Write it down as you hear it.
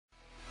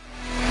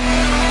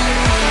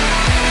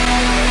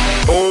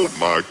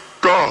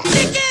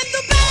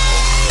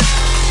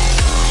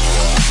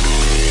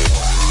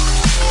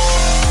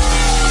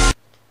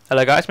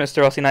Hello guys,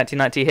 Mr. Rossi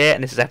 1990 here,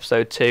 and this is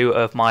episode 2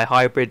 of my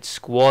hybrid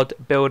squad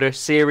builder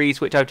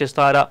series, which I've just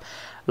started up.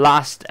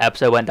 Last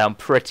episode went down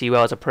pretty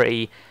well. It's a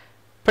pretty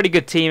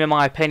good team in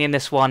my opinion.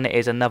 This one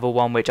is another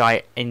one which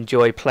I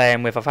enjoy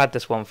playing with. I've had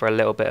this one for a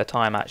little bit of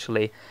time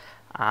actually,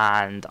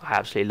 and I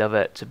absolutely love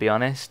it, to be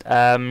honest.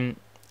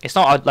 It's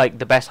not like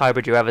the best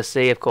hybrid you ever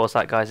see. Of course,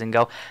 that guy's in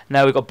goal.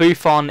 No, we've got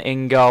Buffon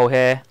in goal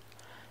here.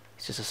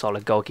 He's just a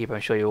solid goalkeeper.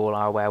 I'm sure you all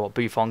are aware what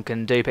Buffon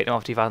can do. Picked him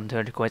off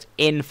 2,200 coins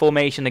in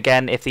formation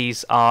again. If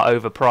these are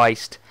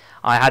overpriced,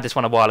 I had this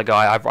one a while ago.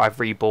 I've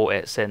rebought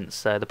it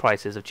since the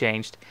prices have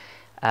changed.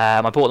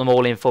 I bought them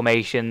all in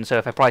formation, so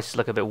if their prices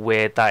look a bit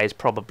weird, that is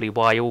probably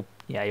why. You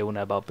all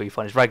know about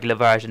Buffon. His regular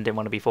version, didn't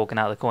want to be forking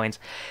out the coins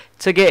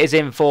to get his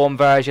inform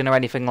version or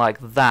anything like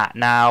that.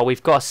 Now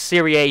we've got a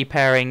Serie A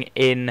pairing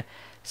in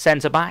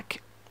centre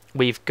back.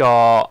 We've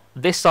got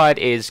this side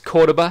is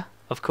Cordoba.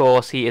 Of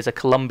course, he is a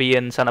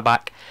Colombian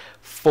centre-back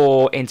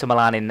for Inter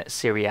Milan in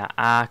Serie A.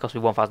 Cost me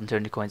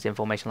 1,200 coins in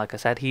formation, like I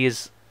said.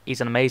 He's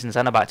an amazing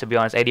centre-back, to be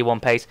honest. 81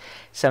 pace,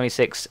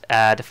 76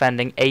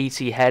 defending,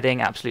 80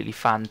 heading. Absolutely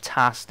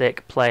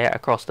fantastic player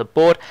across the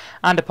board.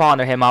 And to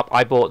partner him up,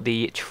 I bought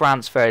the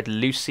transferred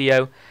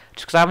Lucio.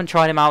 Just because I haven't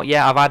tried him out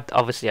yet.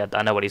 Obviously,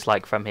 I know what he's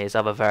like from his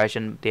other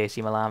version, the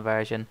AC Milan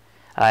version.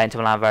 Inter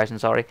Milan version,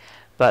 sorry.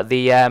 But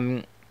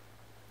the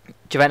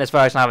Juventus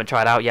version I haven't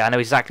tried out yet. I know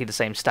exactly the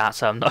same stats,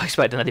 so I'm not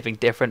expecting anything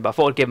different, but I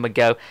thought I'd give him a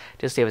go just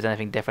to see if there's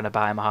anything different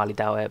about him. I hardly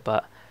doubt it,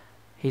 but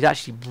he's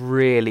actually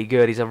really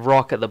good. He's a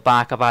rock at the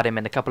back. I've had him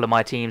in a couple of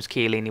my teams.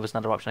 Chiellini was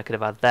another option I could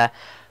have had there,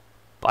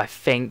 but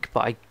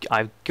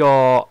I've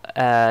got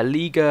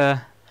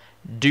Liga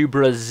do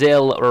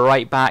Brazil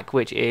right back,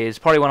 which is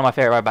probably one of my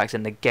favourite right backs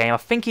in the game. I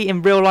think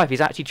in real life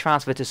he's actually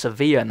transferred to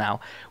Sevilla now,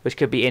 which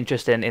could be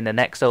interesting in the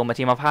next Ultimate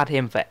team. I've had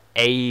him for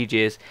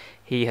ages.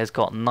 He has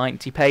got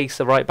 90 pace.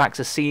 The right back's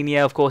a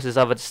senior. Of course, his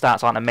other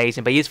stats aren't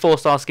amazing, but he has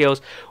 4-star skills,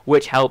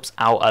 which helps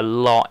out a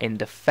lot in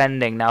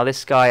defending. Now,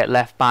 this guy at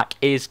left back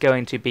is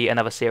going to be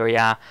another Serie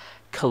A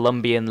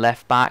Colombian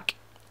left back,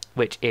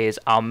 which is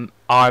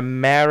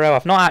Armero.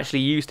 I've not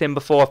actually used him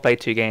before. I've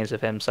played 2 games of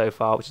him so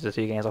far, which is the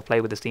 2 games I've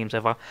played with this team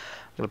so far.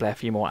 I'm going to play a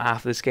few more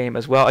after this game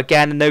as well.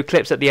 Again, no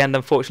clips at the end,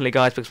 unfortunately,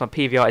 guys, because my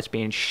PVR is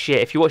being shit.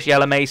 If you watch the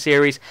LMA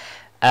series,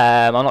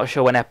 I'm not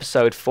sure when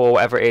episode 4,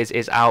 whatever it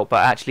is out, but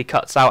it actually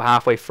cuts out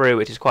halfway through,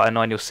 which is quite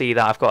annoying. You'll see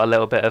that I've got a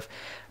little bit of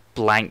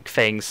blank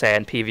thing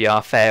saying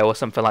PVR fail or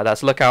something like that,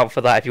 so look out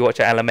for that if you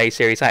watch an LMA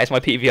series. That is my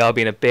PVR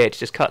being a bitch.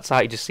 Just cuts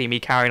out, you just see me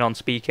carrying on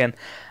speaking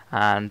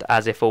and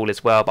as if all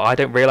is well, but I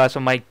don't realise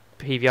when my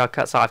PVR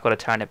cuts out I've got to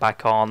turn it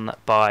back on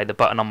by the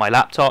button on my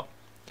laptop,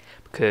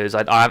 because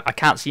I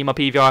can't see my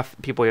PVR.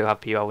 People who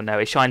have PVR will know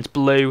it shines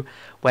blue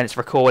when it's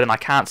recording. I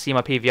can't see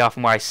my PVR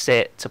from where I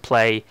sit to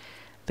play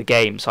the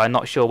game, so I'm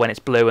not sure when it's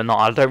blue or not.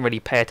 I don't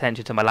really pay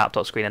attention to my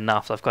laptop screen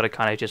enough, so I've got to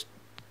kind of just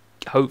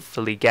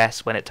hopefully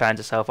guess when it turns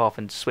itself off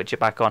and switch it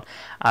back on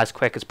as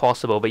quick as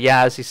possible. But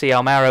yeah, as you see,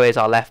 Almero is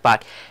our left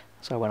back,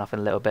 so I went off in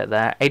a little bit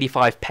there.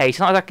 85 pace,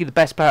 not exactly the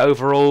best player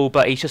overall,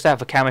 but he's just there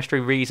for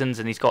chemistry reasons,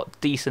 and he's got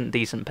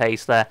decent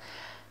pace there,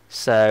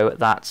 so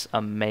that's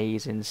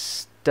amazing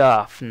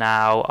stuff.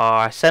 Now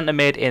our centre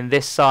mid in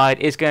this side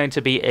is going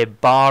to be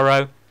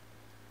Ibarra,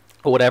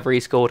 or whatever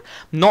he's called.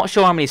 Not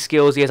sure how many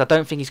skills he has. I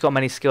don't think he's got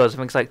many skills. I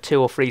think it's like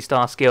 2 or 3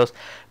 star skills,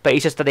 but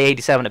he's just at the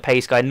 87 at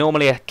pace guy.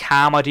 Normally a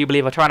cam, I do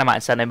believe. I tried him out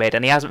in centre mid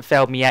and he hasn't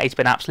failed me yet. He's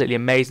been absolutely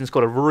amazing.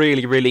 Scored a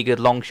really good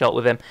long shot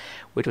with him,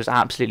 which was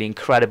absolutely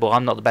incredible.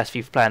 I'm not the best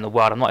FIFA player in the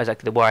world. I'm not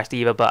exactly the worst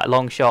either, but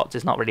long shots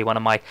is not really one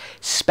of my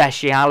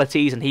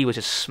specialities, and he was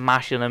just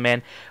smashing them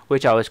in,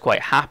 which I was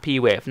quite happy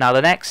with. Now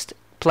the next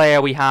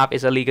player we have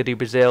is a Liga do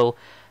Brazil.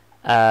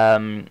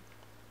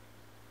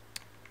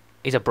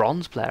 He's a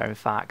bronze player, in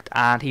fact,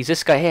 and he's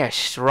this guy here,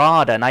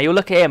 Strada. Now, you'll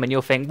look at him and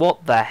you'll think,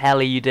 what the hell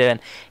are you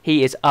doing?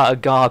 He is utter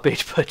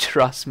garbage, but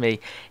trust me,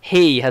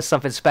 he has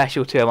something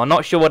special to him. I'm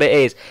not sure what it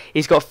is.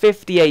 He's got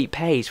 58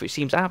 pace, which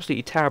seems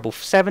absolutely terrible.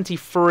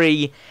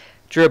 73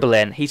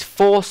 dribbling. He's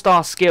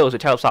 4-star skills,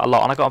 which helps out a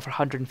lot, and I got him for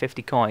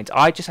 150 coins.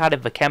 I just had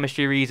him for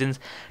chemistry reasons,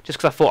 just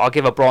because I thought I'll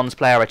give a bronze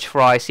player a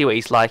try, see what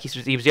he's like.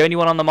 He was the only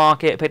one on the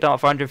market, picked him up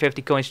for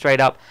 150 coins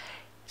straight up.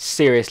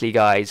 Seriously,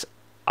 guys,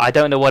 I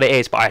don't know what it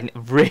is, but I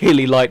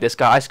really like this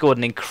guy. I scored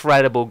an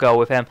incredible goal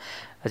with him.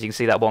 As you can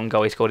see, that one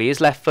goal he scored. He is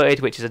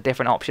left-footed, which is a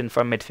different option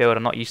from midfield.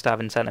 I'm not used to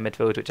having centre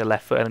midfield, which are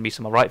left-footed. I'm used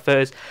to my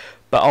right-footers.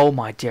 But oh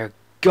my dear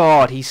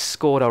God, he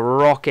scored a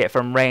rocket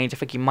from range. I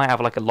think he might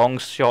have like a long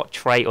shot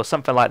trait or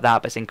something like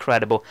that, but it's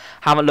incredible.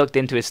 Haven't looked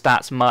into his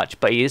stats much,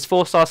 but he is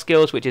 4-star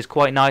skills, which is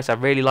quite nice. I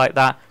really like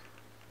that.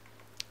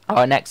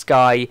 Our next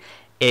guy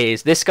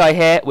is this guy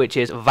here, which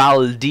is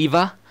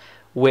Valdiva,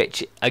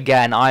 which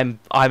again I'm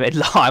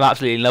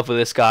absolutely in love with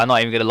this guy. I'm not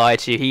even going to lie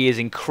to you. He is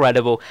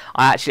incredible.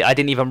 I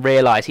didn't even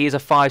realise he is a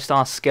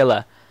 5-star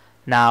skiller.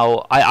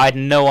 Now I had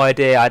no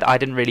idea. I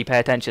didn't really pay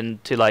attention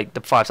to like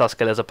the 5-star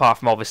skillers apart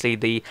from obviously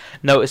the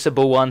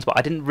noticeable ones, but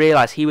I didn't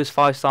realise he was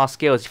 5-star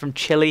skills. He's from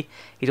Chile.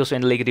 He's also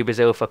in the Liga do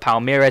Brazil for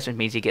Palmeiras, which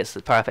means he gets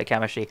the perfect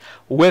chemistry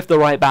with the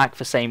right back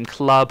for same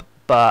club.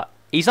 But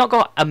He's not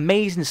got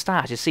amazing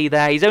stats, you see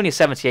there. He's only a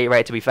 78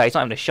 rate, to be fair. He's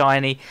not even a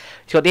shiny.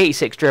 He's got the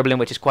 86 dribbling,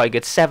 which is quite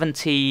good.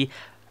 70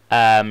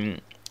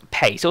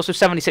 pace. Also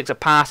 76 at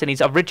pass, and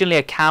he's originally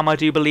a cam, I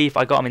do believe.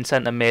 I got him in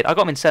centre mid. I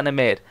got him in centre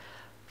mid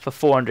for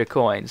 400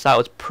 coins. That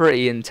was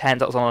pretty intense.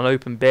 That was on an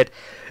open bid.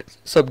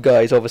 Some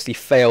guys obviously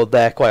failed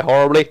there quite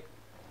horribly,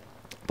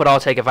 but I'll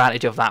take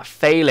advantage of that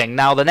failing.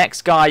 Now, the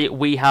next guy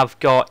we have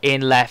got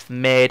in left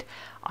mid,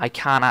 I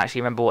can't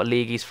actually remember what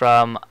league he's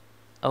from.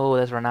 Oh,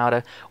 there's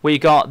Ronaldo. We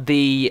got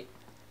the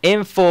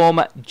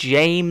Inform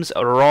James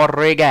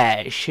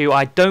Rodriguez, who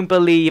I don't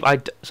believe, I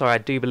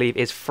do believe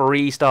is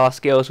 3-star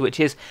skills, which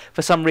is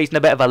for some reason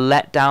a bit of a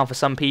letdown for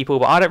some people,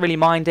 but I don't really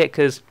mind it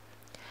because,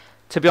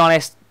 to be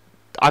honest,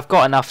 I've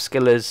got enough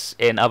skillers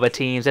in other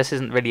teams. This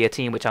isn't really a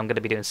team which I'm going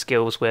to be doing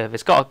skills with.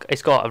 It's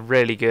got a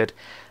really good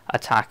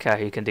attacker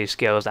who can do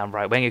skills and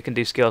right wing who can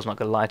do skills. I'm not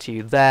going to lie to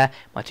you there.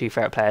 My two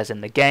favourite players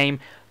in the game.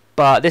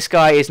 But this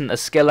guy isn't a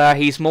skiller.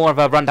 He's more of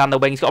a run down the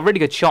wing. He's got a really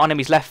good shot on him.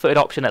 He's left-footed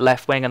option at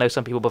left wing. I know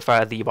some people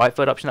prefer the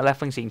right-footed option at left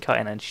wing, so you can cut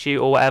in and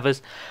shoot or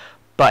whatever's.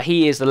 But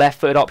he is the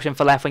left-footed option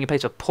for left wing. He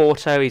plays for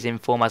Porto. He's in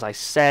form, as I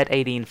said.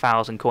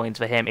 18,000 coins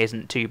for him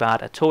isn't too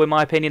bad at all, in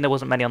my opinion. There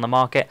wasn't many on the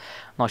market.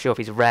 I'm not sure if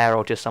he's rare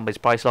or just somebody's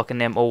price locking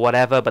him or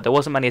whatever, but there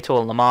wasn't many at all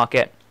on the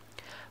market.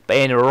 But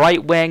in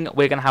right wing,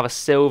 we're going to have a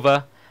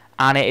silver,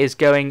 and it is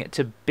going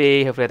to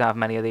be, hopefully I don't have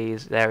many of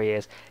these. There he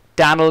is.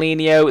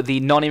 Danilino,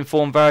 the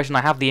non-informed version.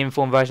 I have the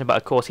informed version, but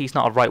of course he's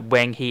not a right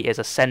wing. He is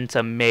a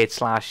centre mid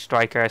slash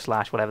striker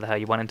slash whatever the hell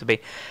you want him to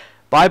be.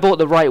 But I bought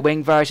the right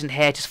wing version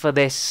here just for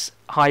this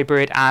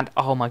hybrid, and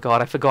oh my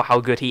god, I forgot how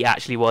good he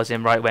actually was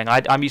in right wing.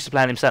 I'm used to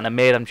playing him centre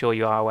mid. I'm sure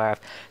you are aware of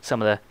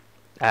some of the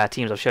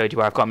teams I've showed you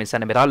where I've got him in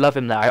centre mid. I love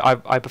him there.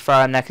 I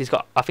prefer him there because he's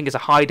got, I think it's a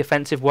high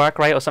defensive work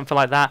rate or something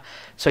like that.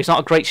 So he's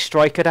not a great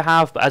striker to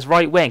have, but as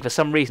right wing, for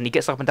some reason, he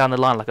gets up and down the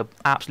line like an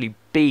absolute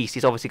beast.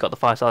 He's obviously got the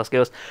 5-star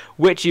skills,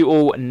 which you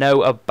all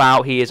know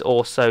about. He has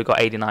also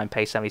got 89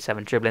 pace,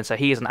 77 dribbling, so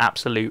he is an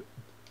absolute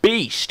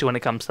beast when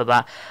it comes to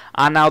that.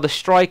 And now the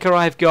striker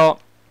I've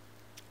got,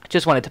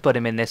 just wanted to put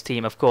him in this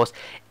team, of course.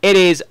 It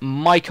is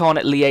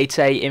Maicon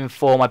Liete in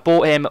form. I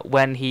bought him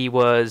when he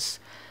was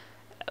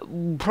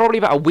probably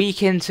about a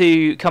week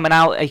into coming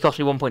out. He cost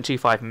me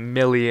 1.25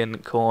 million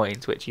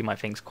coins, which you might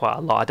think is quite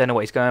a lot. I don't know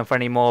what he's going for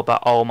anymore,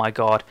 but oh my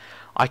god,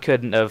 I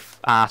couldn't have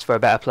asked for a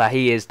better player.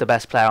 He is the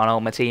best player on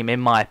Ultimate Team, in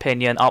my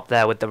opinion, up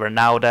there with the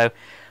Ronaldo.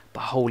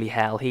 But holy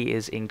hell, he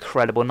is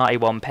incredible.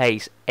 91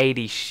 pace,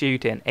 80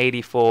 shooting,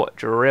 84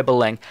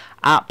 dribbling.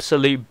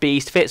 Absolute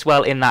beast. Fits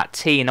well in that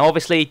team.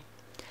 Obviously,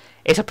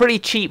 it's a pretty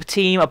cheap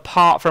team,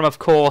 apart from, of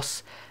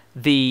course,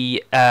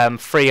 the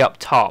free up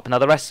top. Now,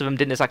 the rest of them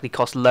didn't exactly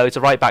cost loads.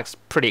 The right back's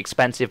pretty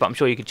expensive, but I'm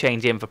sure you could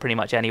change him for pretty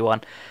much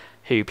anyone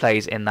who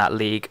plays in that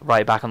league.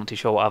 Right back, I'm not too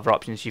sure what other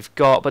options you've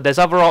got, but there's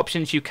other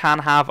options you can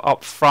have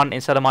up front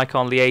instead of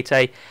Maicon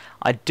Liete.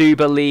 I do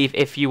believe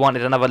if you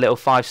wanted another little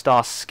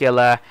 5-star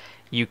skiller,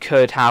 you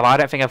could have. I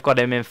don't think I've got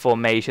him in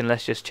formation.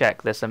 Let's just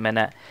check this a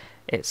minute.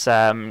 It's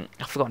I've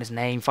forgotten his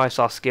name.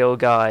 5-star skill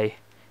guy.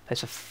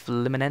 There's a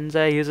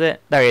Fluminense, is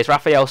it? There he is,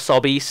 Rafael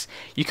Sobis.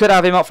 You could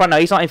have him up front. No,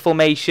 he's not in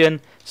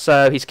formation,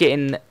 so he's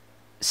getting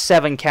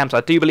 7 chem. So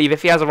I do believe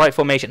if he has the right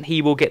formation,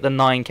 he will get the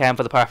 9 chem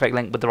for the perfect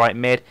link with the right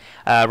mid,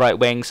 right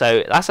wing.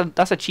 So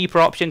that's a cheaper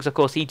option, because of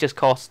course he just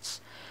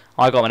costs,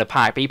 I got him in a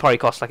pack, but he probably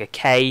costs like a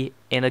K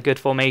in a good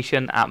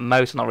formation at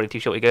most. I'm not really too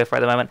sure what you go for at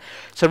the moment.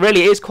 So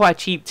really, it is quite a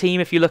cheap team.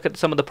 If you look at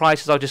some of the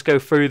prices, I'll just go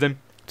through them.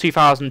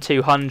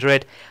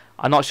 2,200.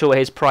 I'm not sure what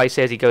his price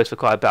is. He goes for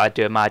quite a bit, I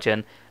do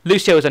imagine.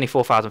 Lucio is only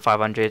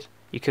 4,500.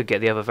 You could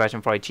get the other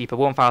version probably cheaper.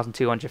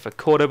 1,200 for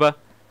Cordoba.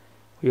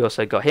 We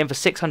also got him for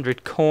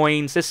 600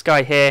 coins. This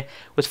guy here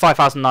was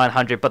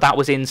 5,900, but that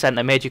was in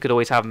centre mid. You could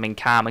always have him in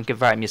cam and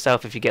convert him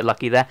yourself if you get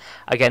lucky there.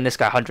 Again, this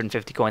guy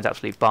 150 coins,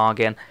 absolute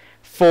bargain.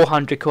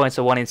 400 coins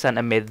for one in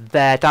centre mid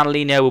there.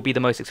 Danilino will be the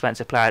most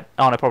expensive player.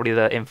 Oh no, probably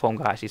the informed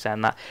guy actually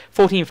saying that.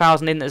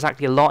 14,000 isn't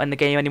exactly a lot in the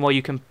game anymore.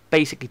 You can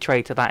basically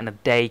trade to that in a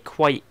day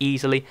quite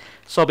easily.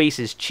 Sobis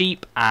is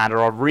cheap, and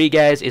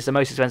Rodriguez is the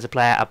most expensive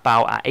player,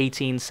 about at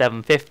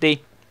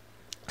 18,750.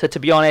 So to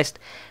be honest,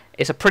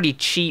 it's a pretty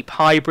cheap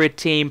hybrid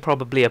team,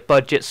 probably a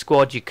budget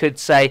squad you could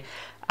say.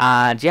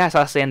 And yes,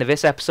 that's the end of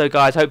this episode,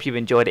 guys. Hope you've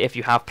enjoyed it. If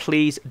you have,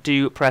 please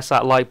do press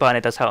that like button.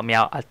 It does help me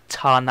out a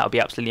ton. That would be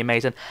absolutely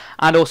amazing.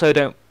 And also,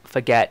 don't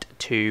forget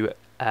to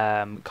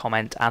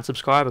comment and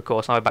subscribe, of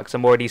course. I'll be back some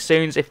more of these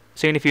soon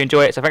if you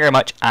enjoy it. So thank you very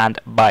much, and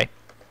bye.